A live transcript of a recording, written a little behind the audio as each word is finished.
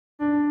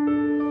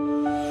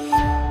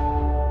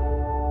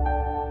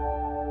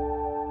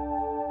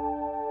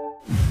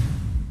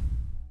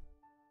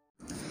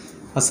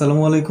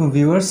আসসালামু আলাইকুম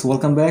viewers,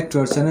 welcome back to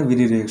our channel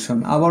video reaction.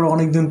 আবার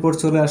অনেক দিন পর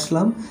চলে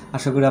আসলাম।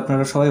 আশা করি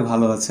আপনারা সবাই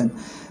ভালো আছেন।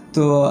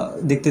 তো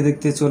দেখতে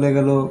দেখতে চলে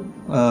গেল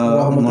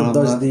রহমতের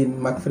 10 দিন,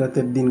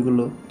 মাগফিরাতের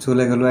দিনগুলো।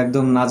 চলে গেল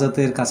একদম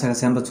নাজাতের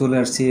কাছাকাছি আমরা চলে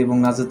আসছি এবং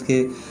নাজাতকে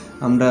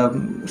আমরা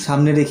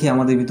সামনে রেখে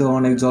আমাদের ভিতরে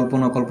অনেক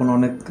জল্পনা কল্পনা,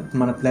 অনেক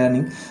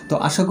প্ল্যানিং। তো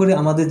আশা করি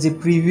আমাদের যে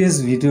প্রিভিয়াস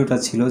ভিডিওটা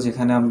ছিল,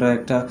 যেখানে আমরা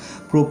একটা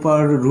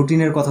প্রপার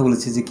রুটিনের কথা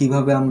বলেছি যে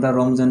কিভাবে আমরা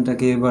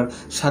রমজানটাকে এবার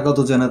স্বাগত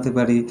জানাতে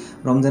পারি,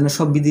 রমজানের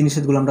সব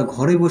বিধিনিষেধগুলো আমরা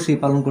ঘরে বসেই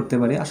পালন করতে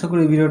পারি। আশা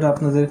করি ভিডিওটা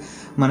আপনাদের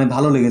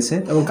ভালো লেগেছে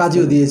এবং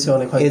কাজেও দিয়েছে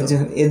অনেক।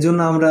 এর জন্য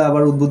আমরা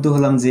আবার উদ্বুদ্ধ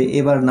হলাম যে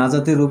এবার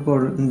নাজাতের উপর,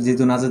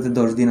 যেহেতু নাজাতের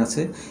 10 দিন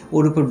আছে,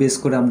 ওর উপর বেস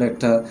করে আমরা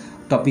একটা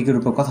টপিকের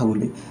উপর কথা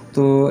বলি।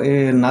 তো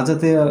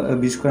নাজাতে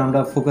বিশেষ করে আমরা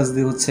ফোকাস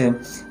দিই হচ্ছে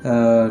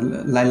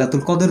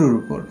লাইলাতুল কদরের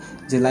উপর,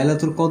 যে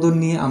লাইলাতুল কদর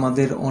নিয়ে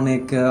আমাদের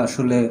অনেক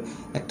আসলে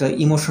একটা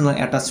ইমোশনাল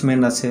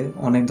অ্যাটাচমেন্ট আছে,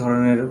 অনেক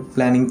ধরনের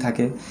প্ল্যানিং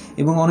থাকে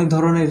এবং অনেক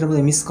ধরনের এটার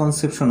মধ্যে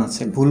মিসকনসেপশন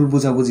আছে, ভুল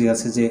বোঝাবুঝি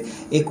আছে যে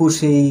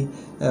 21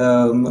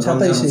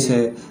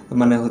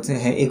 হচ্ছে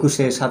হ্যাঁ 21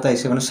 27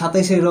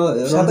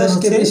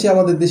 27 বেশি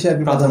আমাদের দেশে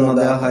প্রাধান্য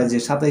দেওয়া হয়, যে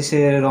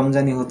 27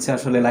 রমজানই হচ্ছে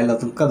আসলে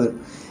লাইলাতুল কদর।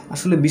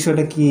 আসলে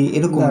বিষয়টা কি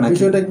এরকম না?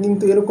 বিষয়টা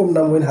কিন্তু এরকম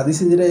না।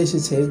 হাদিসে যেটা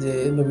এসেছে যে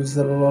নবী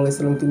সাল্লাল্লাহু আলাইহি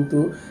সাল্লাম কিন্তু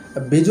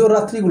বেজোর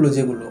রাত্রিগুলো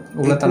যেগুলো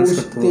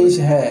 23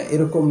 হ্যাঁ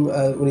এরকম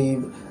উনি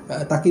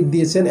তাকিদ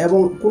দিয়েছেন। এবং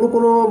কোনো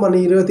কোনো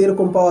রিওয়ায়াতে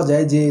এরকম পাওয়া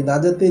যায় যে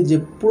নাজাতে যে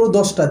পুরো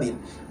 10টা দিন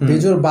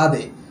বেজোর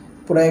বাদে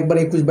পুরো একবার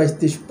 21 22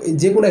 23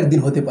 যে কোনো একদিন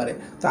হতে পারে।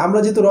 তো আমরা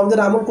যেহেতু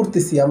রমজান আমল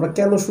করতেছি, আমরা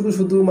কেন শুধু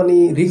শুধু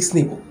রিস্ক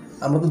নিব?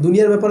 আমরা তো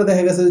দুনিয়ার ব্যাপারে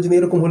দেখা গেছে যদি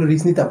এরকম হলে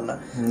রিস্ক নিতাম না।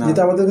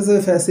 যেহেতু আমাদের কাছে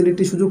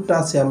ফ্যাসিলিটি সুযোগটা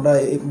আছে, আমরা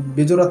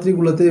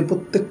বেজরাত্রিগুলোতে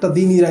প্রত্যেকটা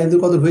দিনই লাইলাতুল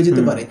কদর হয়ে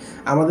যেতে পারে।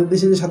 আমাদের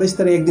দেশে যে 27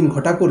 তারিখ একদিন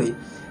ঘটা করে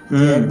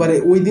একবারে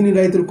ওই দিনই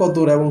লাইলাতুল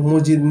কদর এবং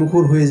মসজিদ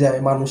মুখর হয়ে যায়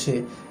মানুষে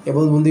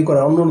এবং বন্দি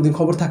করা, অন্য দিন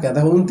খবর থাকে না।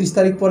 দেখো 29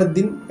 তারিখ পরের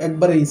দিন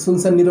একবারে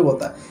সুনসান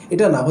নীরবতা।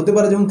 এটা না হতে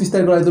পারে যে 29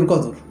 তারিখ লাইলাতুল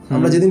কদর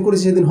আমরা যেদিন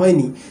করেছি সেদিন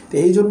হয়নি। তো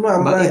এই জন্য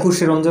আমরা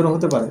 21 রমজান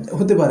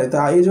হতে পারে।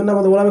 তা এই জন্য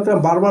আমাদের ওলামা একরাম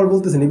বারবার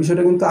বলতেছেন এই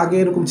বিষয়টা কিন্তু আগে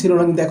এরকম ছিল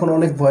না, কিন্তু এখন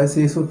অনেক ভয়েস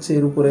হচ্ছে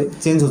এর উপরে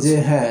চেঞ্জ হচ্ছে।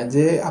 হ্যাঁ,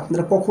 যে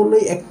আপনারা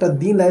কখনোই একটা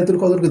দিন লাইলাতুল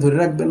কদরকে ধরে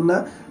রাখবেন না।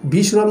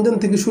 20 রমজান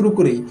থেকে শুরু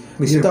করেই,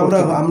 যেহেতু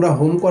আমরা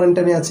হোম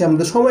কোয়ারেন্টাইনে আছি,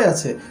 আমাদের সময়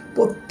আছে,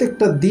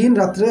 প্রত্যেকটা দিন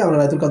রাত্রে আমরা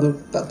লাইলাতুল কদর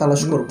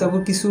তালাশ করব। তারপর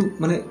কিছু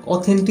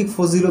অথেন্টিক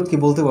ফজিলত কি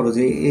বলতে পারো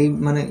যে এই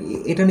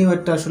এটা নিয়েও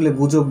একটা আসলে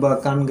গুজব বা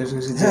কান ঘেঁষে?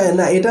 হ্যাঁ,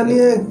 না এটা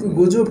নিয়ে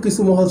গুজব কিছু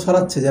মহল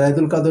ছড়াচ্ছে যে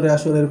লাইলাতুল কদরে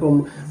আসলে এরকম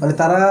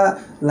তারা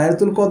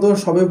লাইলাতুল কদর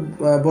সবে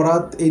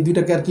বরাত এই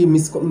দুইটাকে আর কি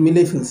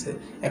মিলেই ফেলছে।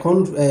 এখন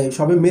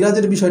সবে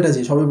মিরাজের বিষয়টা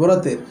যে সবে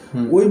বরাতের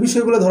ওই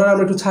বিষয়গুলো ধরার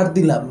আমরা একটু ছাড়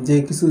দিলাম যে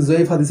কিছু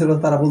জয়ীফ হাদিসের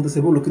কথা তারা বলতেছে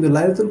বললো, কিন্তু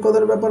লাইলাতুল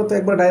কদরের ব্যাপারে তো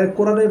একবার ডাইরেক্ট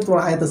কোরআনের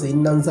আয়াত আছে,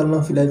 ইন্না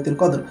আনজালনাহু ফি লাইলাতুল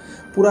কদর।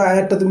 পুরো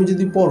আয়াতটা তুমি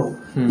যদি পড়ো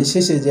যে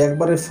শেষে যে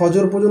একবারে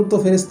ফজর পর্যন্ত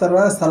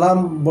ফেরেশতারা সালাম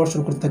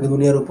বর্ষণ করতে থাকে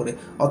দুনিয়ার উপরে।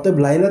 অতএব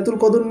লাইলাতুল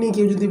কদর নিয়ে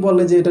কেউ যদি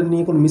বলে যে এটা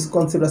নিয়ে কোনো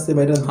মিসকনসেপ্ট আছে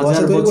বা এটা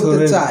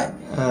করতে চায়,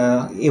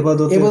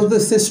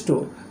 ইবাদতের শ্রেষ্ঠ,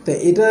 তো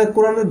এটা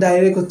কোরআনের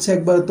ডাইরেক্ট হচ্ছে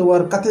একবার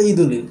তোমার কাতঈ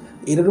দলিল।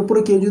 এটার উপরে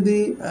কেউ যদি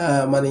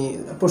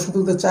প্রশ্ন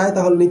তুলতে চায়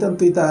তাহলে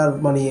নিতান্তই তার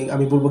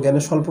আমি বলবো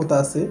জ্ঞানের স্বল্পতা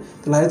আছে।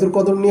 তো লাইলাতুল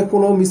কদর নিয়ে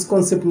কোনো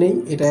মিসকনসেপ্ট নেই,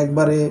 এটা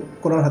একবারে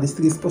কোরআন হাদিস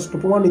থেকে স্পষ্ট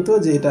প্রমাণিত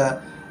যে এটা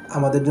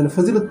আমাদের জন্য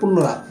ফজিলতপূর্ণ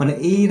রাত।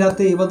 এই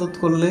রাতে ইবাদত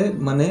করলে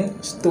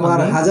তোমার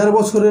 1000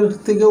 বছরের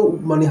থেকেও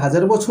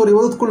 1000 বছর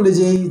ইবাদত করলে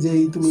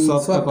যেই তুমি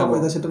সওয়াবটা পাবে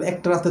সেটা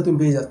একটা রাতে তুমি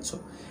পেয়ে যাচ্ছ।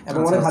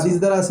 এবং অনেক হাদিস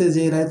দ্বারা আছে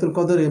যে লাইলাতুল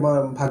কদরে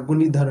ভাগ্য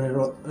নির্ধারণের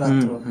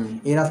রাত্র,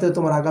 এই রাতে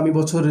তোমার আগামী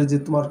বছরে যে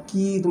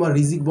তোমার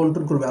রিজিক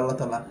বন্টন করবে আল্লাহ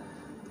তাআলা,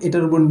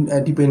 এটার উপর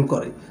ডিপেন্ড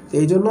করে। তো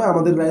এই জন্য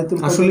আমাদের লাইলাতুল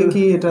কদর আসলে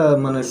কি এটা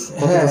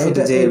হ্যাঁ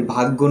এটা যে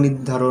ভাগ্য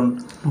নির্ধারণ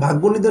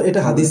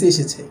এটা হাদিসে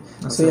এসেছে।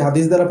 সেই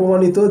হাদিস দ্বারা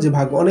প্রমাণিত যে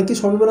ভাগ্য, অনেকে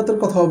শবে বরাতের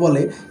কথাও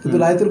বলে, কিন্তু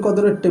লাইলাতুল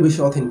কদরেরটা বেশি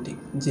অথেন্টিক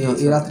যে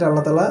এই রাত্রে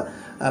আল্লাহ তাআলা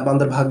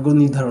বান্দার ভাগ্য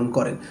নির্ধারণ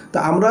করেন। তো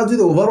আমরা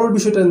যদি ওভারঅল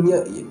বিষয়টা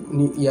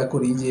নিয়ে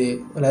করি যে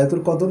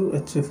লাইলাতুল কদর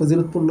হচ্ছে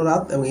ফজিলতপূর্ণ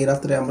রাত এবং এই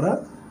রাত্রে আমরা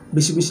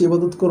বেশি বেশি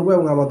ইবাদত করবো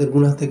এবং আমাদের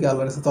গুনাহ থেকে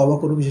আল্লাহর কাছে তওবা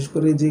করবো। বিশেষ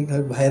করে যে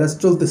ভাইরাস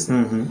চলতেছে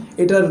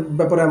এটার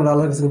ব্যাপারে আমরা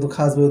আল্লাহর কাছে কিন্তু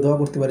খাসভাবে দোয়া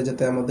করতে পারি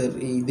যাতে আমাদের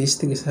এই দেশ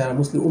থেকে সারা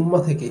মুসলিম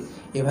উম্মাহ থেকে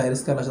এই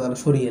ভাইরাসকে আল্লাহ তাআলা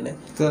সরিয়ে নেয়।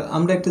 তো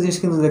আমরা একটা জিনিস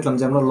কিন্তু দেখলাম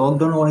যে আমরা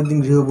লকডাউনে অনেকদিন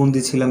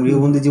গৃহবন্দী ছিলাম,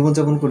 গৃহবন্দী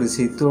জীবনযাপন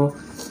করেছি। তো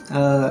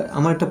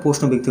আমার একটা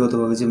প্রশ্ন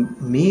ব্যক্তিগতভাবে, যে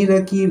মেয়েরা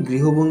কি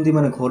গৃহবন্দী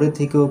ঘরে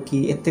থেকেও কি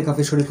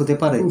ইতিকাফে শরীক হতে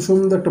পারে?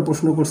 সুন্দর একটা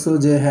প্রশ্ন করছো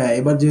যে হ্যাঁ,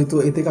 এবার যেহেতু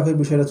ইতিকাফের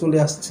বিষয়টা চলে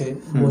আসছে,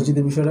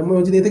 মসজিদের বিষয়টা,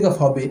 মসজিদে ইতিকাফ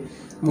হবে,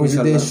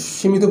 মসজিদে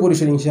সীমিত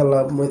পরিসরে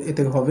ইনশাআল্লাহ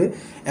ইতিকাফ হবে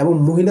এবং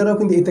মহিলারাও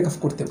কিন্তু ইতিকাফ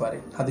করতে পারে।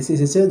 হাদিসে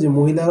এসেছে যে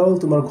মহিলারাও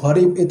তোমার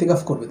ঘরে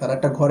ইতিকাফ করবে, তারা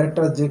একটা ঘরে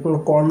একটা যে কোনো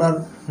কর্নার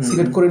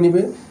সিলেক্ট করে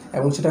নিবে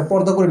এবং সেটা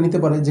পর্দা করে নিতে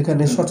পারে,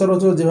 যেখানে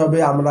সচরাচর যেভাবে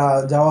আমরা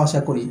যাওয়া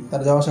আসা করি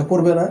তারা যাওয়া আসা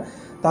করবে না।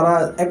 তারা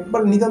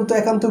একবার নিতান্ত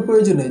একান্ত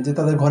প্রয়োজনে যে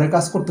তাদের ঘরে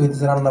কাজ করতে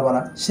হইতেছে রান্না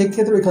বাড়া,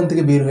 সেক্ষেত্রে ওইখান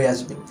থেকে বের হয়ে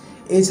আসবে।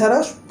 এছাড়া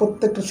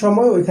প্রত্যেকটা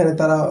সময় ওইখানে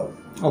তারা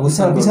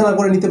বিছানা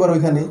করে নিতে পারো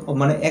ওইখানে,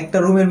 মানে একটা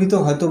রুমের ভিতর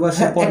হয়তো বা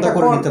সে পর্দা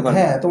করে নিতে পারে।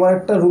 হ্যাঁ, তোমার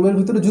একটা রুমের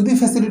ভিতরে যদি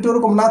ফ্যাসিলিটি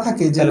ওরকম না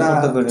থাকে যে না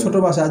ছোট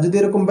বাসা, যদি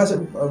এরকম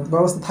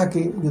ব্যবস্থা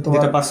থাকে যে তোমার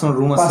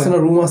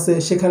পার্সোনাল রুম আছে,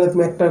 সেখানে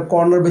তুমি একটা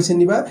কর্নার বেছে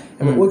নিবা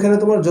এবং ওইখানে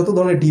তোমার যত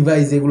ধরনের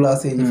ডিভাইস এগুলো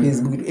আছে, এই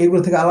ফেসবুক এগুলো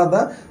থেকে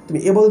আলাদা তুমি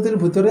ইবাদতের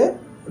ভিতরে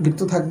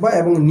লিপ্ত থাকবা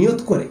এবং নিয়ত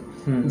করে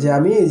যে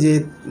আমি যে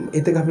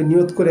ইতিকাফে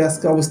নিয়ত করে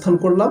আজকে অবস্থান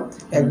করলাম,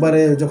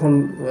 একবারে যখন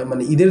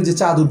মানে ঈদের যে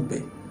চাঁদ উঠবে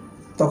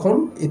তখন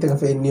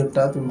ইতিকাফে এই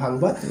নিয়তটা তুমি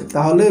ভাঙবা।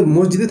 তাহলে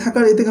মসজিদে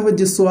থাকার ইতিকাফের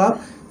যে সোয়াব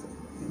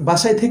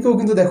বাসায় থেকেও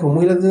কিন্তু দেখো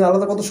মহিলাদের জন্য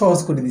আলাদা কত সহজ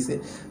করে দিছে।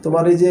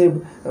 তোমার এই যে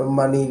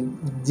মানে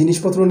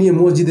জিনিসপত্র নিয়ে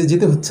মসজিদে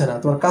যেতে হচ্ছে না,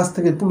 তোমার কাজ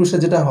থেকে পুরুষরা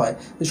যেটা হয়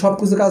সব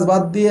কিছু কাজ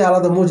বাদ দিয়ে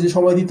আলাদা মসজিদে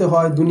সময় দিতে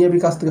হয়, দুনিয়াবি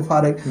কাজ থেকে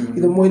ফারেক।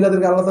 কিন্তু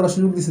মহিলাদেরকে আল্লাহ তাআলা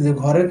সুযোগ দিচ্ছে যে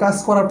ঘরের কাজ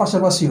করার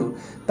পাশাপাশিও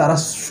তারা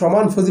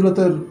সমান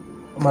ফজিলতের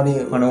মানে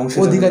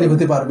অধিকারী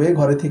হতে পারবে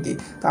ঘরে থেকে।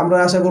 তো আমরা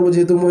আশা করবো,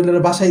 যেহেতু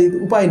মহিলারা বাসায়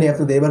উপায় নেই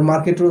আপনাদের, এবার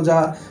মার্কেটেও যা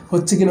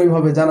হচ্ছে কিনা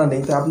ওইভাবে জানা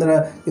নেই, তো আপনারা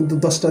কিন্তু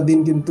 10টা দিন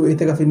কিন্তু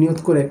ইতিকাফে নিয়ত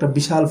করে একটা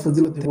বিশাল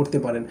ফজিলত করতে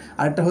পারেন।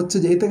 আর একটা হচ্ছে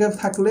যে ইতিকাফ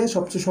থাকলে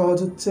সবচেয়ে সহজ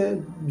হচ্ছে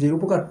যে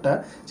উপকারটা,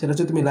 সেটা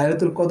হচ্ছে তুমি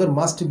লাইলাতুল কদর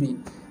মাস্ট বি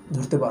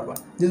ধরতে পারবা,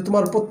 যেহেতু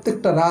তোমার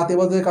প্রত্যেকটা রাত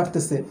ইবাদতে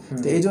কাটতেছে।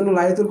 তো এই জন্য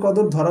লাইলাতুল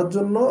কদর ধরার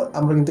জন্য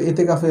আমরা কিন্তু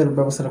ইতিকাফের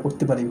ব্যবস্থাটা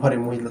করতে পারি ঘরে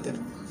মহিলাদের।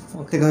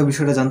 ইতিকাফের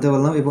বিষয়টা জানতে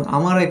পারলাম। এবং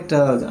আমার একটা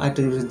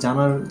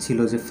জানার ছিল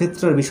যে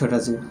ফিতরার বিষয়টা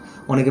যে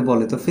অনেকে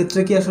বলে, তো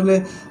ফিতরা কি আসলে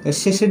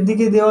শেষের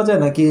দিকে দেওয়া যায়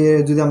নাকি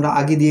যদি আমরা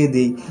আগে দিয়ে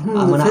দিই,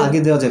 মানে আগে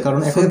দেওয়া যায়? কারণ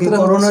এখন কি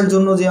করোনার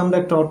জন্য যে আমরা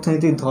একটা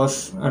অর্থনৈতিক ধস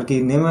আর কি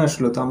নেমে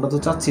আসলো, তো আমরা তো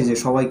চাচ্ছি যে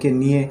সবাইকে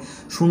নিয়ে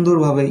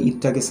সুন্দরভাবে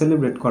ঈদটাকে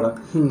সেলিব্রেট করা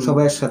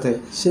সবাই একসাথে।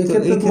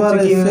 সেক্ষেত্রে তোমার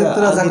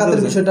ফিতরা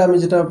যাকাতের বিষয়টা আমি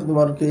যেটা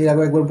তোমাকে এর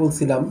আগে একবার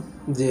বলছিলাম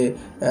যে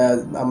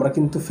আমরা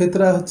কিন্তু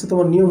ফিতরা হচ্ছে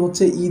তোমার নিয়ম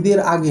হচ্ছে ঈদের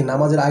আগে,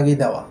 নামাজের আগে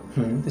দেওয়া।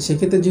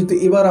 সেক্ষেত্রে যেহেতু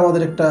এবার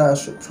আমাদের একটা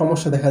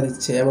সমস্যা দেখা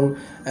দিচ্ছে এবং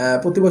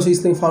প্রতি বছর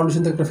ইসলামিক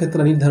ফাউন্ডেশন থেকে একটা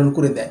ফিতরা নির্ধারণ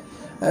করে দেয়,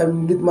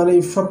 মানে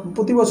সব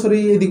প্রতি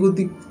বছরই এদিক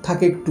ওদিক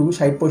থাকে, একটু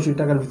 60-65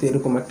 টাকার ভিতরে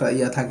এরকম একটা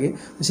ইয়া থাকে।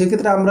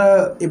 সেক্ষেত্রে আমরা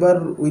এবার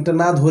ওইটা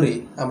না ধরে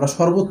আমরা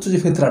সর্বোচ্চ যে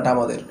ফিতরাটা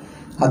আমাদের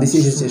হাদিসে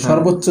এসেছে,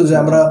 সর্বোচ্চ যে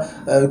আমরা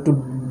একটু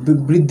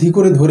বৃদ্ধি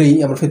করে ধরেই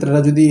আমরা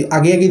ফিতরাটা যদি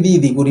আগে দিয়ে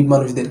দিই গরিব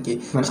মানুষদেরকে,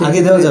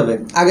 আগে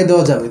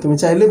দেওয়া যাবে। তুমি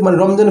চাইলে মানে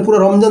রমজানে পুরো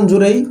রমজান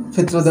জুড়েই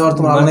ফিতরা দেওয়ার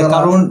তোমার, মানে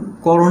কারণ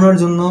করোনার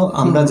জন্য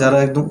আমরা যারা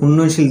একদম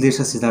উন্নয়নশীল দেশ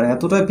আছি তারা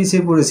এতটাই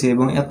পিছিয়ে পড়েছে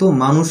এবং এত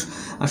মানুষ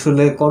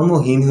আসলে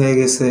কর্মহীন হয়ে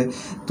গেছে।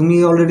 তুমি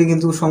অলরেডি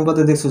কিন্তু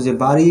সংবাদে দেখছো যে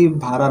বাড়ি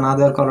ভাড়া না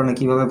দেওয়ার কারণে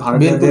কিভাবে ভাড়া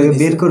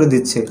বের করে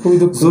দিচ্ছে,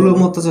 জুলুম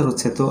অত্যাচার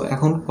হচ্ছে। তো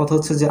এখন কথা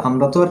হচ্ছে যে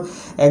আমরা তো আর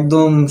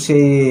একদম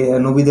সেই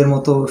নবীদের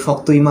মতো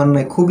শক্ত ইমান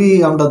নাই, খুবই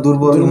আমরা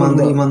দুর্বল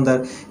ইমানদার।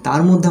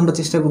 তার মধ্যে আমরা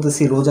চেষ্টা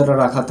করতেছি রোজাটা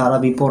রাখা,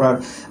 তারাবি পড়ার,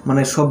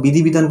 মানে সব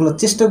বিধিবিধানগুলো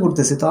চেষ্টা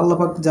করতেছি। তো আল্লাহ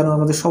পাক যেন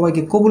আমাদের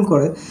সবাইকে কবুল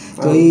করে।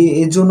 তো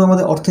এর জন্য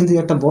আমাদের অর্থনৈতিক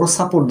একটা বড়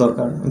সাপোর্ট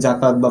দরকার,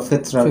 জাকাত বা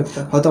ফিতরা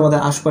হয়তো আমাদের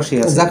আশপাশে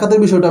আছে। জাকাতের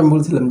বিষয়টা আমি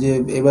বলছিলাম যে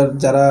এবার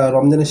যারা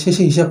রমজানের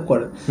শেষে হিসাব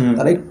করে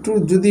তারা একটু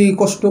যদি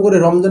কষ্ট করে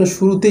রমজানের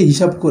শুরুতেই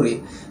হিসাব করে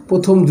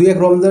প্রথম 2-1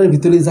 রমজানের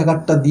ভিতরে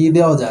জাকাতটা দিয়ে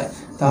দেওয়া যায়,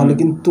 তাহলে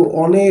কিন্তু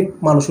অনেক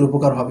মানুষের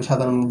উপকার হবে,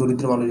 সাধারণ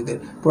দরিদ্র মানুষদের।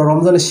 পুরো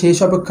রমজানের শেষ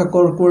অপেক্ষা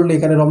করলে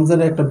এখানে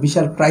রমজানের একটা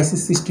বিশাল ক্রাইসিস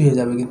সৃষ্টি হয়ে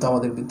যাবে কিন্তু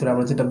আমাদের ভিতরে,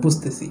 আমরা যেটা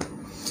বুঝতেছি।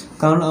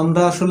 কারণ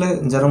আমরা আসলে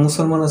যারা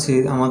মুসলমান আছি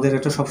আমাদের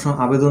একটা সবসময়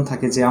আবেদন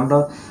থাকে যে আমরা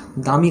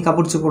দামি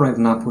কাপড় চোপড় অনেক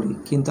না পরি,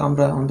 কিন্তু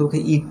আমরা অন্তত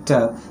ঈদটা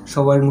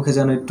সবার মুখে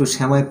যেন একটু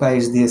সেমাই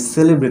পায়েস দিয়ে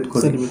সেলিব্রেট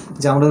করি,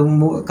 যে আমরা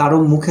কারো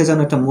মুখে যেন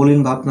একটা মলিন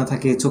ভাব না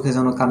থাকে, চোখে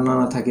যেন কান্না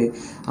না থাকে,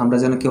 আমরা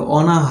যেন কেউ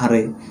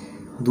অনাহারে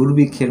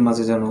দুর্ভিক্ষের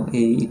মাঝে যেন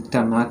এই ঈদটা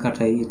না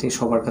কাটাই। এটাই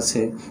সবার কাছে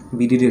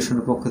বিডি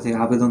রেশনের পক্ষ থেকে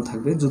আবেদন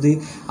থাকবে। যদি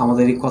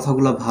আমাদের এই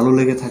কথাগুলো ভালো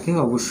লেগে থাকে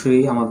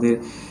অবশ্যই আমাদের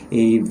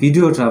এই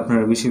ভিডিওটা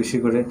আপনারা বেশি বেশি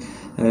করে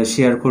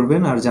শেয়ার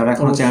করবেন। আর যারা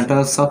এখনো চ্যানেলটা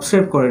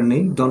সাবস্ক্রাইব করেননি,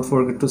 don't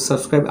forget to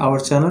subscribe our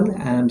channel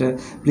and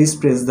please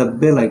press the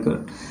bell icon.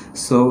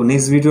 So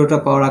next ভিডিওটা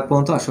পাওয়ার আগ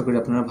পর্যন্ত আশা করি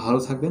আপনারা ভালো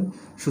থাকবেন,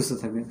 সুস্থ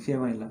থাকবেন। ফি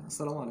আমানিল্লাহ।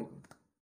 আসসালামু আলাইকুম।